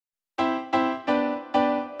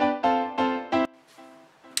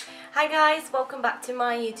Hi guys, welcome back to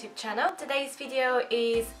my YouTube channel. Today's video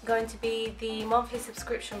is going to be the monthly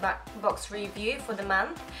subscription box review for the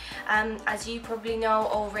month. As you probably know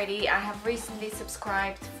already, I have recently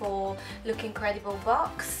subscribed for Look Incredible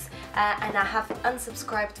box and I have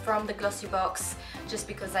unsubscribed from the glossy box just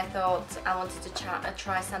because I thought I wanted to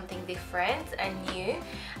try something different and new.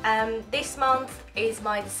 This month is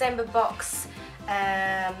my December box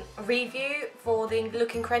review for the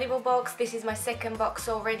Look Incredible box. This is my second box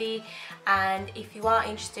already, and if you are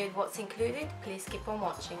interested what's included, please keep on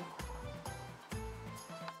watching.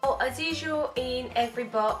 So, as usual, in every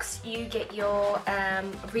box you get your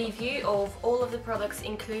review of all of the products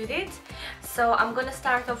included. So I'm gonna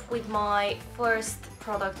start off with my first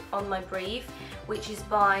product on my brief, which is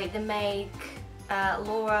by the make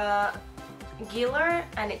Laura Geller,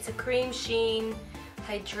 and it's a cream sheen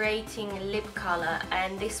hydrating lip color,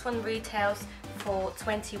 and this one retails for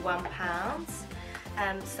 £21.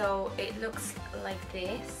 So it looks like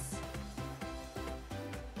this.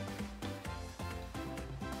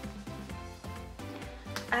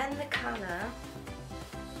 And the color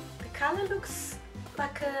looks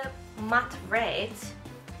like a matte red,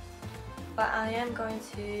 but I am going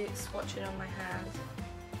to swatch it on my hand.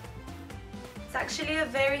 It's actually a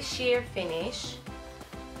very sheer finish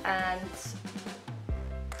and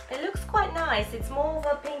it looks quite nice. It's more of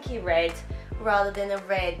a pinky red rather than a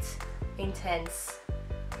red intense.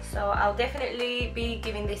 So I'll definitely be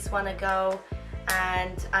giving this one a go,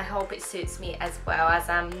 and I hope it suits me as well, as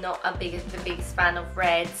I'm not the biggest fan of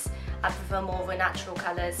reds. I prefer more of the natural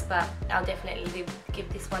colours, but I'll definitely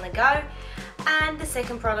give this one a go. And the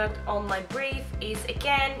second product on my brief is,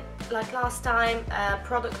 again, like last time, a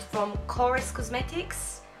product from Korres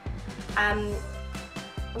Cosmetics.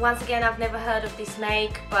 Once again, I've never heard of this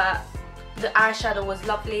make, but the eyeshadow was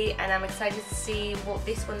lovely and I'm excited to see what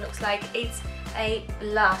this one looks like. It's a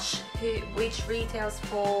blush which retails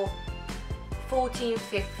for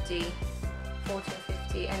 £14.50,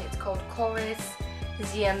 and it's called Korres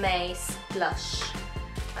The Amaze Blush,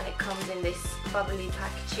 and it comes in this bubbly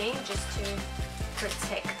packaging just to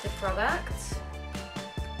protect the product.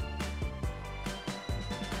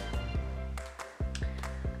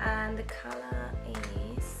 And the colour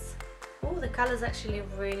is, oh, the colour is actually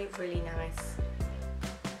really nice.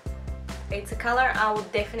 It's a colour I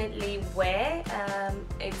would definitely wear.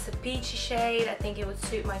 It's a peachy shade. I think it would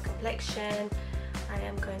suit my complexion. I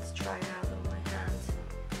am going to try it out on my hand.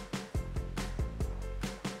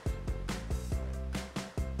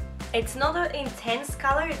 It's not an intense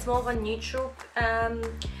colour, it's more of a neutral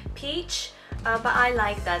peach, but I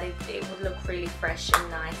like that. It would look really fresh and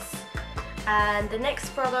nice. And the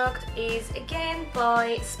next product is again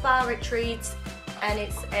by Spa Retreats, and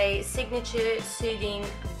it's a signature soothing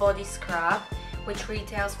body scrub which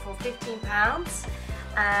retails for £15,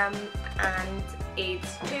 and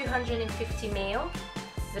it's 250ml.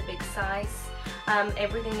 This is a big size.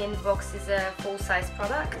 Everything in the box is a full-size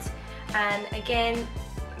product, and again,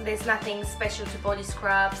 there's nothing special to body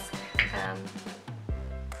scrubs.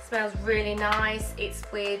 Smells really nice. It's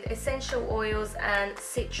with essential oils and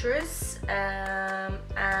citrus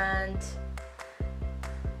and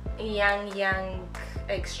yang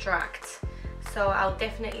extract. So I'll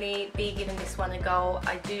definitely be giving this one a go.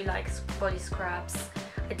 I do like body scrubs.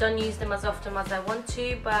 I don't use them as often as I want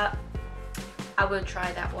to, but I will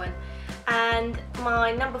try that one. And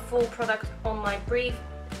my number 4 product on my brief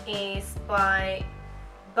is by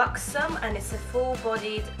Buxom, and it's a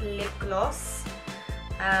full-bodied lip gloss.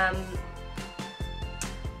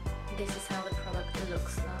 This is how the product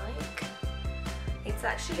looks like. It's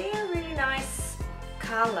actually a really nice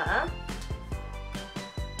color.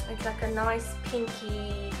 It's like a nice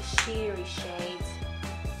pinky sheery shade.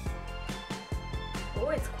 Oh,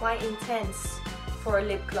 it's quite intense for a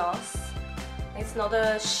lip gloss. It's not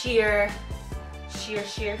a sheer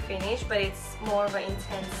finish, but it's more of an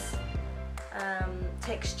intense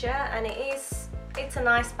texture, and it's a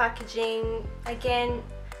nice packaging. Again,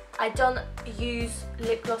 I don't use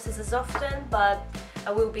lip glosses as often, but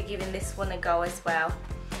I will be giving this one a go as well.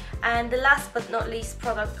 And the last but not least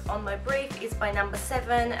product on my brief is by number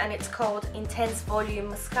 7, and it's called Intense Volume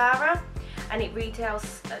Mascara, and it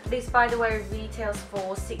retails, this by the way retails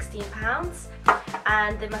for £16,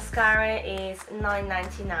 and the mascara is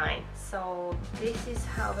 £9.99. So this is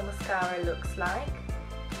how the mascara looks like.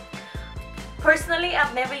 Personally,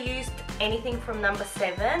 I've never used anything from number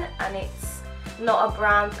 7, and it's not a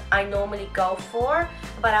brand I normally go for,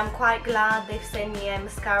 but I'm quite glad they've sent me a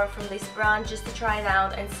mascara from this brand just to try it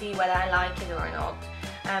out and see whether I like it or not,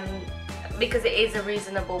 because it is a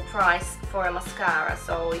reasonable price for a mascara,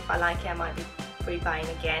 so if I like it I might be rebuying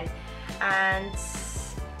again. And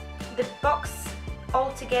The box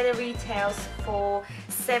altogether retails for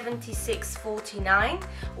 $76.49.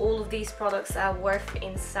 All of these products are worth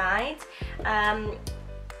inside.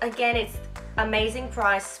 Again, it's amazing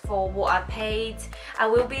price for what I paid. I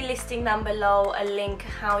will be listing down below a link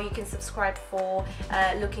how you can subscribe for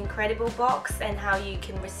Look Incredible box and how you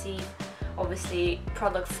can receive obviously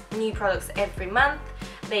new products every month.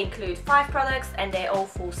 They include 5 products and they're all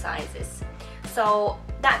full sizes. So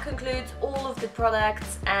that concludes all of the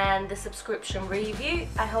products and the subscription review.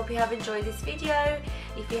 I hope you have enjoyed this video.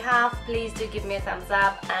 If you have, please do give me a thumbs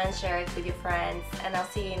up and share it with your friends, and I'll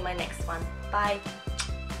see you in my next one. Bye!